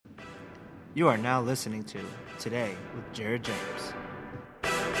You are now listening to Today with Jared James.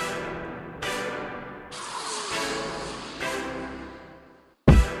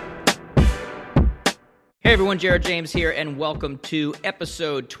 Hey everyone, Jared James here, and welcome to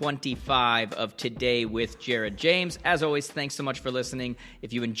episode 25 of Today with Jared James. As always, thanks so much for listening.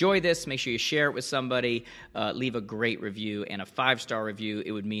 If you enjoy this, make sure you share it with somebody, leave a great review and a 5-star review.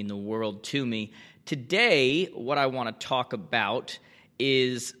 It would mean the world to me. Today, what I want to talk about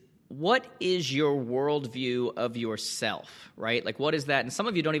is what is your worldview of yourself, right? Like, what is that? And some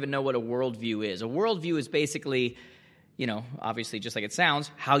of you don't even know what a worldview is. A worldview is basically, obviously just like it sounds,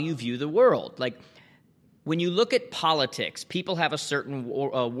 how you view the world. Like, when you look at politics, people have a certain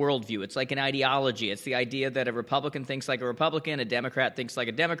worldview. It's like an ideology. It's the idea that a Republican thinks like a Republican, a Democrat thinks like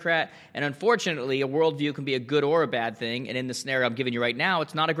a Democrat, and unfortunately, a worldview can be a good or a bad thing, and in the scenario I'm giving you right now,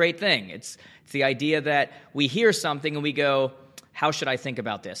 it's not a great thing. It's the idea that we hear something and we go, how should I think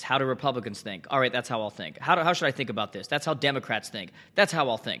about this? How do Republicans think? All right, that's how I'll think. How should I think about this? That's how Democrats think. That's how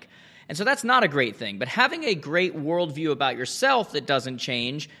I'll think. And so that's not a great thing, but having a great worldview about yourself that doesn't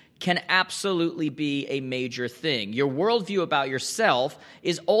change can absolutely be a major thing. Your worldview about yourself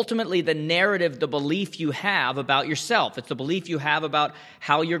is ultimately the narrative, the belief you have about yourself. It's the belief you have about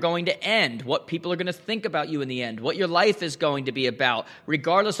how you're going to end, what people are going to think about you in the end, what your life is going to be about.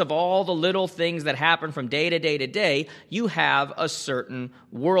 Regardless of all the little things that happen from day to day to day, you have a certain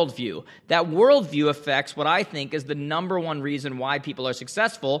worldview. That worldview affects what I think is the number one reason why people are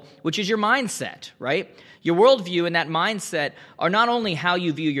successful, which is your mindset, right? Your worldview and that mindset are not only how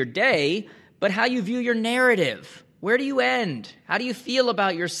you view your day, but how you view your narrative. Where do you end? How do you feel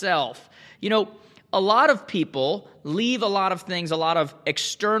about yourself? A lot of people leave a lot of things, a lot of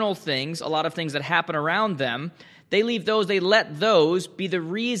external things, a lot of things that happen around them. They let those be the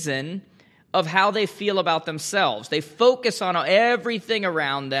reason of how they feel about themselves. They focus on everything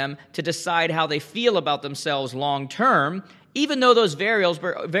around them to decide how they feel about themselves long term, even though those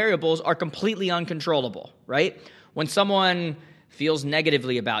variables are completely uncontrollable, right? When someone feels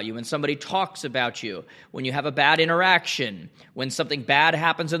negatively about you, when somebody talks about you, when you have a bad interaction, when something bad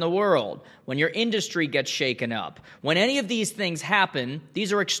happens in the world, when your industry gets shaken up, when any of these things happen,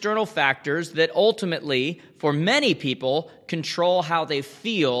 these are external factors that ultimately, for many people, control how they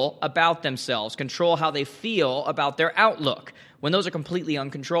feel about themselves, control how they feel about their outlook, when those are completely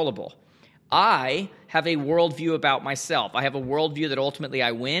uncontrollable. I have a worldview about myself. I have a worldview that ultimately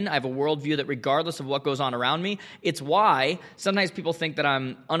I win. I have a worldview that regardless of what goes on around me, it's why sometimes people think that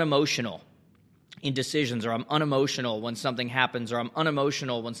I'm unemotional in decisions, or I'm unemotional when something happens, or I'm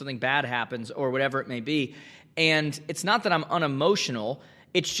unemotional when something bad happens, or whatever it may be. And it's not that I'm unemotional,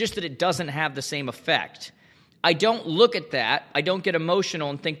 it's just that it doesn't have the same effect. I don't look at that, I don't get emotional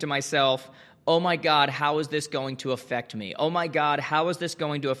and think to myself, oh my God, how is this going to affect me? Oh my God, how is this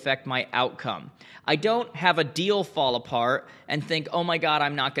going to affect my outcome? I don't have a deal fall apart and think, oh my God,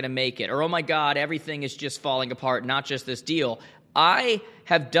 I'm not going to make it. Or oh my God, everything is just falling apart, not just this deal. I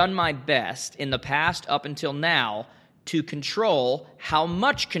have done my best in the past up until now to control how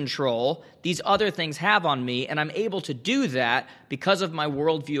much control these other things have on me, and I'm able to do that because of my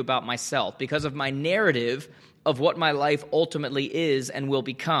worldview about myself, because of my narrative of what my life ultimately is and will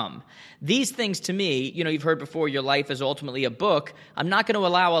become. These things to me, you've heard before, your life is ultimately a book. I'm not going to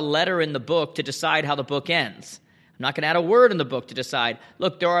allow a letter in the book to decide how the book ends. I'm not going to add a word in the book to decide,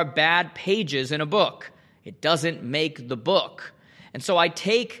 look, there are bad pages in a book. It doesn't make the book. And so I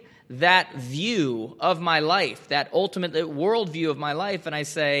take that view of my life, that ultimate worldview of my life, and I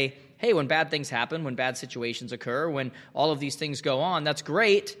say, hey, when bad things happen, when bad situations occur, when all of these things go on, that's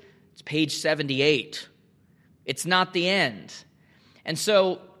great. It's page 78. It's not the end. And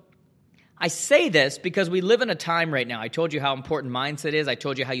so I say this because we live in a time right now. I told you how important mindset is. I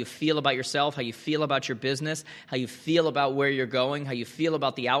told you how you feel about yourself, how you feel about your business, how you feel about where you're going, how you feel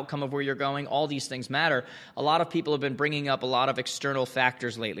about the outcome of where you're going. All these things matter. A lot of people have been bringing up a lot of external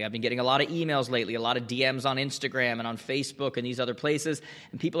factors lately. I've been getting a lot of emails lately, a lot of DMs on Instagram and on Facebook and these other places,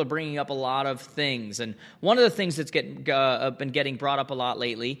 and people are bringing up a lot of things. And one of the things that's been getting brought up a lot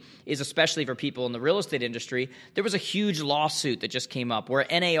lately is, especially for people in the real estate industry, there was a huge lawsuit that just came up where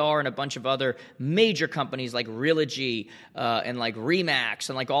NAR and a bunch of other major companies like Realogy and like Remax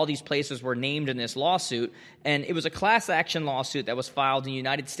and like all these places were named in this lawsuit. And it was a class action lawsuit that was filed in the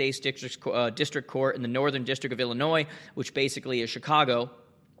United States District Court in the Northern District of Illinois, which basically is Chicago,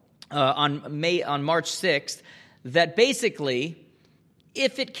 on March 6th, that basically,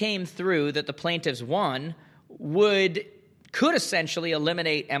 if it came through that the plaintiffs won, would could essentially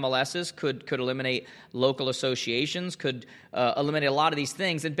eliminate MLSs, could eliminate local associations, could eliminate a lot of these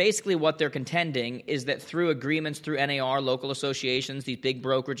things. And basically what they're contending is that through agreements through NAR, local associations, these big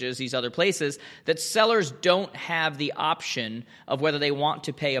brokerages, these other places, that sellers don't have the option of whether they want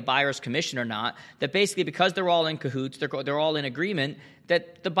to pay a buyer's commission or not, that basically because they're all in cahoots, they're all in agreement,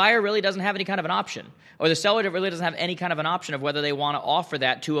 that the buyer really doesn't have any kind of an option, or the seller really doesn't have any kind of an option of whether they want to offer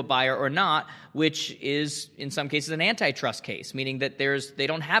that to a buyer or not, which is in some cases an antitrust case, meaning that they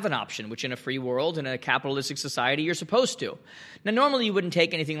don't have an option, which in a free world, in a capitalistic society, you're supposed to. Now, normally you wouldn't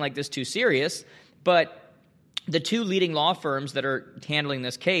take anything like this too serious, but the two leading law firms that are handling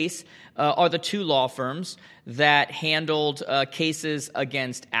this case are the two law firms that handled cases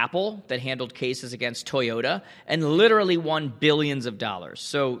against Apple, that handled cases against Toyota, and literally won billions of dollars.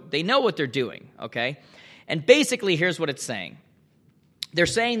 So they know what they're doing, okay? And basically, here's what it's saying. They're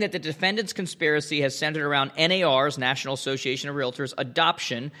saying that the defendant's conspiracy has centered around NAR's, National Association of Realtors,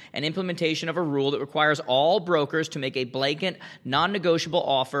 adoption and implementation of a rule that requires all brokers to make a blanket, non-negotiable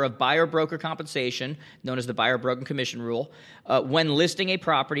offer of buyer-broker compensation, known as the buyer-broker commission rule, when listing a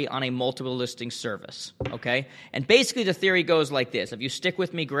property on a multiple listing service, okay? And basically the theory goes like this. If you stick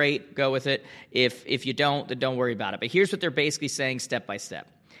with me, great, go with it. If you don't, then don't worry about it. But here's what they're basically saying step by step.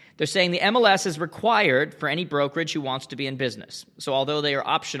 They're saying the MLS is required for any brokerage who wants to be in business. So although they are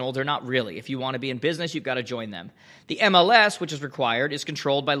optional, they're not really. If you want to be in business, you've got to join them. The MLS, which is required, is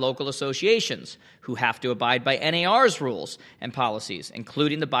controlled by local associations who have to abide by NAR's rules and policies,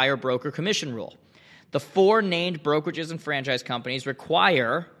 including the buyer-broker commission rule. The four named brokerages and franchise companies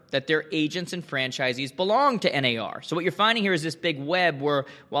require that their agents and franchisees belong to NAR. So what you're finding here is this big web where,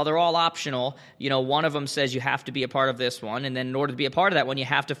 while they're all optional, one of them says you have to be a part of this one, and then in order to be a part of that one, you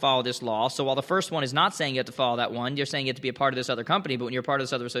have to follow this law. So while the first one is not saying you have to follow that one, you're saying you have to be a part of this other company, but when you're a part of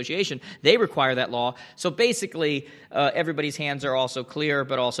this other association, they require that law. So basically, everybody's hands are also clear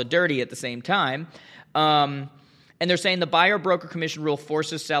but also dirty at the same time. And they're saying the buyer-broker commission rule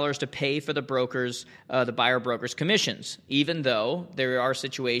forces sellers to pay for the buyer-broker's commissions, even though there are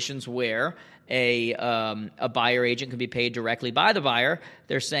situations where a buyer agent can be paid directly by the buyer.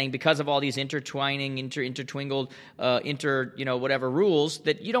 They're saying because of all these intertwinkled, whatever rules,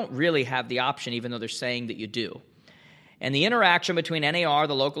 that you don't really have the option, even though they're saying that you do. And the interaction between NAR,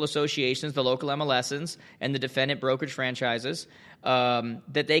 the local associations, the local MLSs, and the defendant brokerage franchises,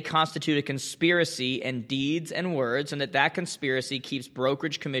 that they constitute a conspiracy in deeds and words, and that conspiracy keeps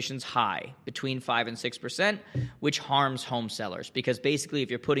brokerage commissions high, between 5% and 6%, which harms home sellers. Because basically, if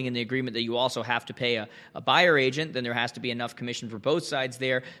you're putting in the agreement that you also have to pay a buyer agent, then there has to be enough commission for both sides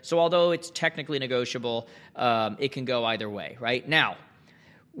there. So although it's technically negotiable, it can go either way, right? Now,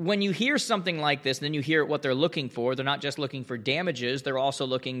 when you hear something like this, then you hear what they're looking for. They're not just looking for damages. They're also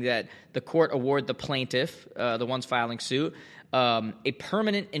looking that the court award the plaintiff, the ones filing suit, a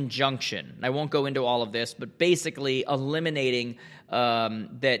permanent injunction. I won't go into all of this, but basically eliminating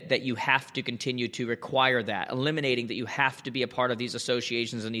that you have to continue to require that, eliminating that you have to be a part of these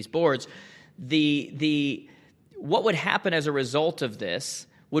associations and these boards. What would happen as a result of this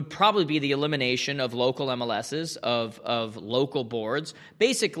would probably be the elimination of local MLSs, of local boards.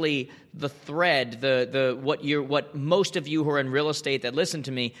 Basically, the thread, what most of you who are in real estate that listen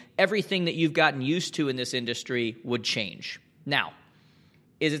to me, everything that you've gotten used to in this industry would change. Now,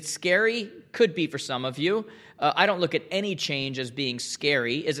 is it scary? Could be for some of you. I don't look at any change as being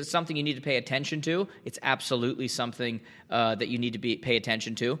scary. Is it something you need to pay attention to? It's absolutely something that you need to pay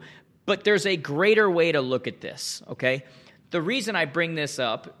attention to. But there's a greater way to look at this, okay? The reason I bring this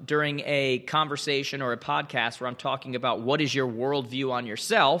up during a conversation or a podcast where I'm talking about what is your worldview on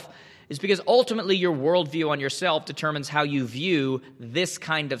yourself is because ultimately your worldview on yourself determines how you view this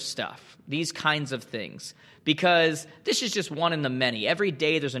kind of stuff, these kinds of things. Because this is just one in the many. Every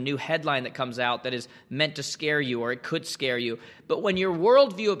day there's a new headline that comes out that is meant to scare you, or it could scare you. But when your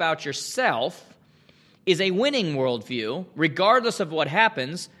worldview about yourself is a winning worldview, regardless of what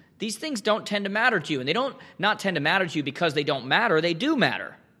happens, these things don't tend to matter to you. And they don't not tend to matter to you because they don't matter. They do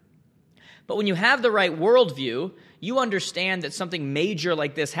matter. But when you have the right worldview, you understand that something major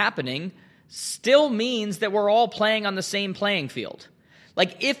like this happening still means that we're all playing on the same playing field.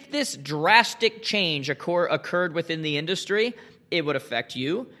 Like if this drastic change occurred within the industry, it would affect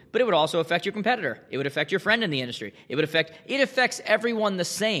you, but it would also affect your competitor. It would affect your friend in the industry. It affects everyone the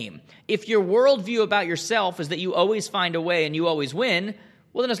same. If your worldview about yourself is that you always find a way and you always win,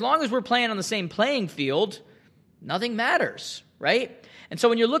 well, then as long as we're playing on the same playing field, nothing matters, right? And so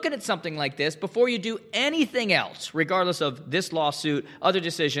when you're looking at something like this, before you do anything else, regardless of this lawsuit, other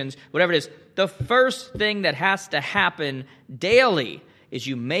decisions, whatever it is, the first thing that has to happen daily is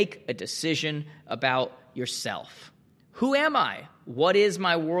you make a decision about yourself. Who am I? What is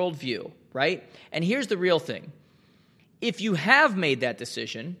my worldview, right? And here's the real thing. If you have made that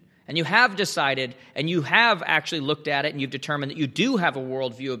decision and you have decided and you have actually looked at it and you've determined that you do have a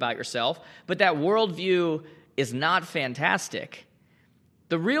worldview about yourself, but that worldview is not fantastic,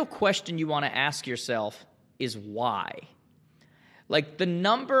 the real question you want to ask yourself is why? Like the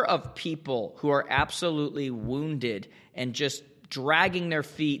number of people who are absolutely wounded and just dragging their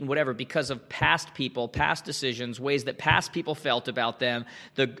feet and whatever because of past people, past decisions, ways that past people felt about them,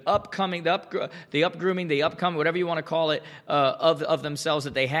 the upgrooming, whatever you want to call it, of themselves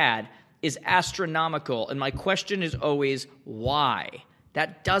that they had is astronomical. And my question is always, why?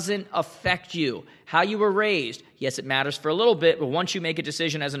 That doesn't affect you. How you were raised, yes, it matters for a little bit, but once you make a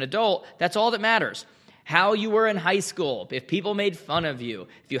decision as an adult, that's all that matters. How you were in high school, if people made fun of you,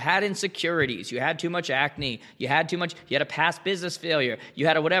 if you had insecurities, you had too much acne, you had a past business failure, you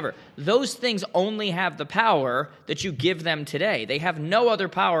had a whatever. Those things only have the power that you give them today. They have no other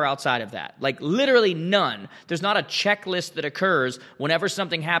power outside of that. Like literally none. There's not a checklist that occurs whenever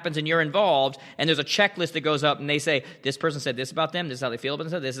something happens and you're involved, and there's a checklist that goes up and they say, this person said this about them, this is how they feel about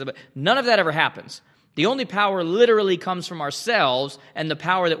themselves, none of that ever happens. The only power literally comes from ourselves and the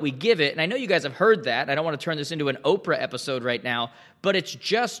power that we give it. And I know you guys have heard that. I don't want to turn this into an Oprah episode right now, but it's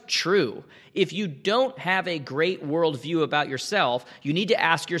just true. If you don't have a great worldview about yourself, you need to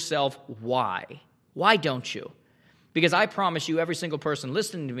ask yourself why. Why don't you? Because I promise you, every single person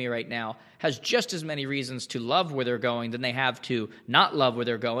listening to me right now has just as many reasons to love where they're going than they have to not love where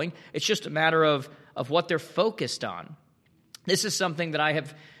they're going. It's just a matter of what they're focused on. This is something that I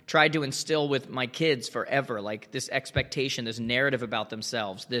have tried to instill with my kids forever, like this expectation, this narrative about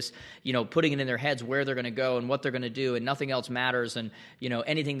themselves, this, putting it in their heads where they're going to go and what they're going to do, and nothing else matters, and,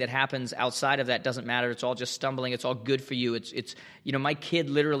 anything that happens outside of that doesn't matter. It's all just stumbling. It's all good for you. It's my kid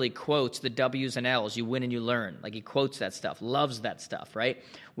literally quotes the W's and L's, you win and you learn. Like he quotes that stuff, loves that stuff, right?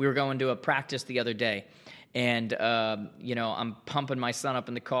 We were going to a practice the other day, and, I'm pumping my son up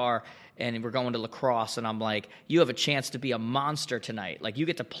in the car, and we're going to lacrosse, and I'm like, you have a chance to be a monster tonight. Like, you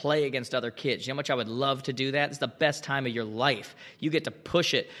get to play against other kids. You know how much I would love to do that? It's the best time of your life. You get to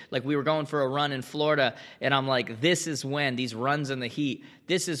push it. Like, we were going for a run in Florida, and I'm like, this is when, these runs in the heat,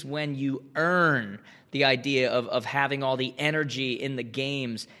 this is when you earn the idea of having all the energy in the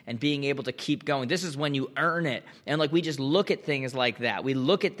games and being able to keep going. This is when you earn it. And like we just look at things like that. We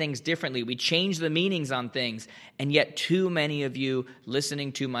look at things differently. We change the meanings on things. And yet too many of you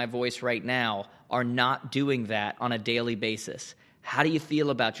listening to my voice right now are not doing that on a daily basis. How do you feel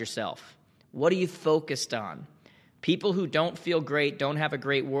about yourself? What are you focused on? People who don't feel great, don't have a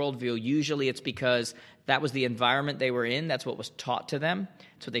great worldview, usually it's because that was the environment they were in. That's what was taught to them.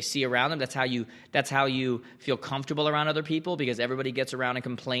 That's what they see around them. That's how you feel comfortable around other people, because everybody gets around and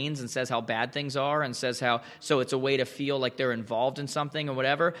complains and says how bad things are and says so it's a way to feel like they're involved in something or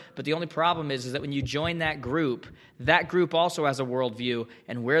whatever. But the only problem is that when you join that group also has a worldview,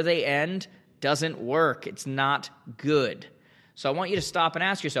 and where they end doesn't work. It's not good. So I want you to stop and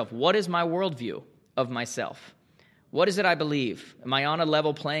ask yourself, what is my worldview of myself? What is it I believe? Am I on a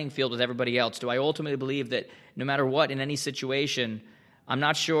level playing field with everybody else? Do I ultimately believe that no matter what, in any situation, I'm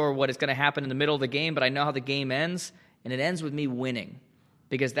not sure what is going to happen in the middle of the game, but I know how the game ends, and it ends with me winning,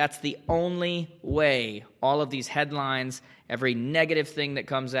 because that's the only way all of these headlines, every negative thing that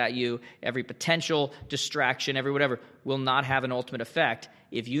comes at you, every potential distraction, every whatever, will not have an ultimate effect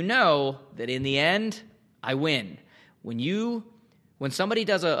if you know that in the end, I win. When somebody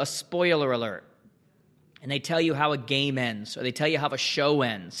does a spoiler alert, and they tell you how a game ends, or they tell you how a show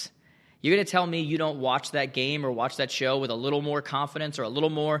ends, you're going to tell me you don't watch that game or watch that show with a little more confidence or a little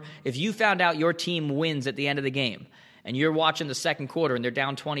more? If you found out your team wins at the end of the game, and you're watching the second quarter and they're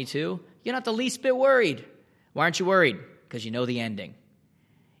down 22, you're not the least bit worried. Why aren't you worried? Because you know the ending.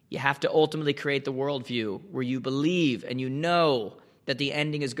 You have to ultimately create the worldview where you believe and you know that the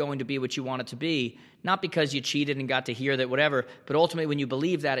ending is going to be what you want it to be, not because you cheated and got to hear that whatever, but ultimately when you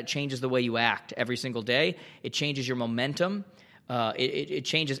believe that, it changes the way you act every single day. It changes your momentum. It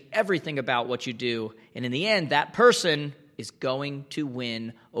changes everything about what you do. And in the end, that person is going to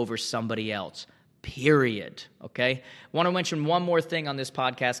win over somebody else. Period. Okay? I want to mention one more thing on this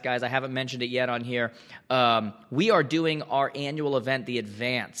podcast, guys. I haven't mentioned it yet on here. We are doing our annual event, The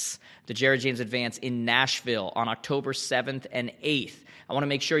Advance, the Jared James Advance in Nashville on October 7th and 8th. I want to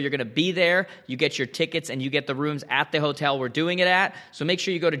make sure you're going to be there. You get your tickets and you get the rooms at the hotel we're doing it at. So make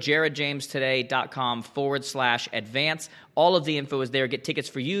sure you go to jaredjamestoday.com/advance. All of the info is there. Get tickets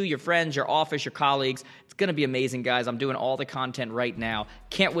for you, your friends, your office, your colleagues. It's going to be amazing, guys. I'm doing all the content right now.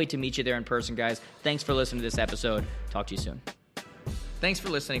 Can't wait to meet you there in person, guys. Thanks for listening to this episode. Talk to you soon. Thanks for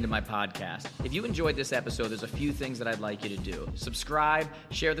listening to my podcast. If you enjoyed this episode, there's a few things that I'd like you to do. Subscribe,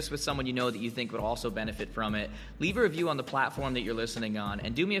 share this with someone you know that you think would also benefit from it. Leave a review on the platform that you're listening on.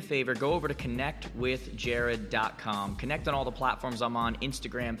 And do me a favor, go over to connectwithjared.com. Connect on all the platforms I'm on,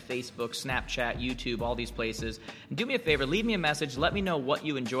 Instagram, Facebook, Snapchat, YouTube, all these places. And do me a favor, leave me a message. Let me know what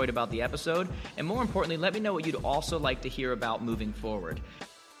you enjoyed about the episode. And more importantly, let me know what you'd also like to hear about moving forward.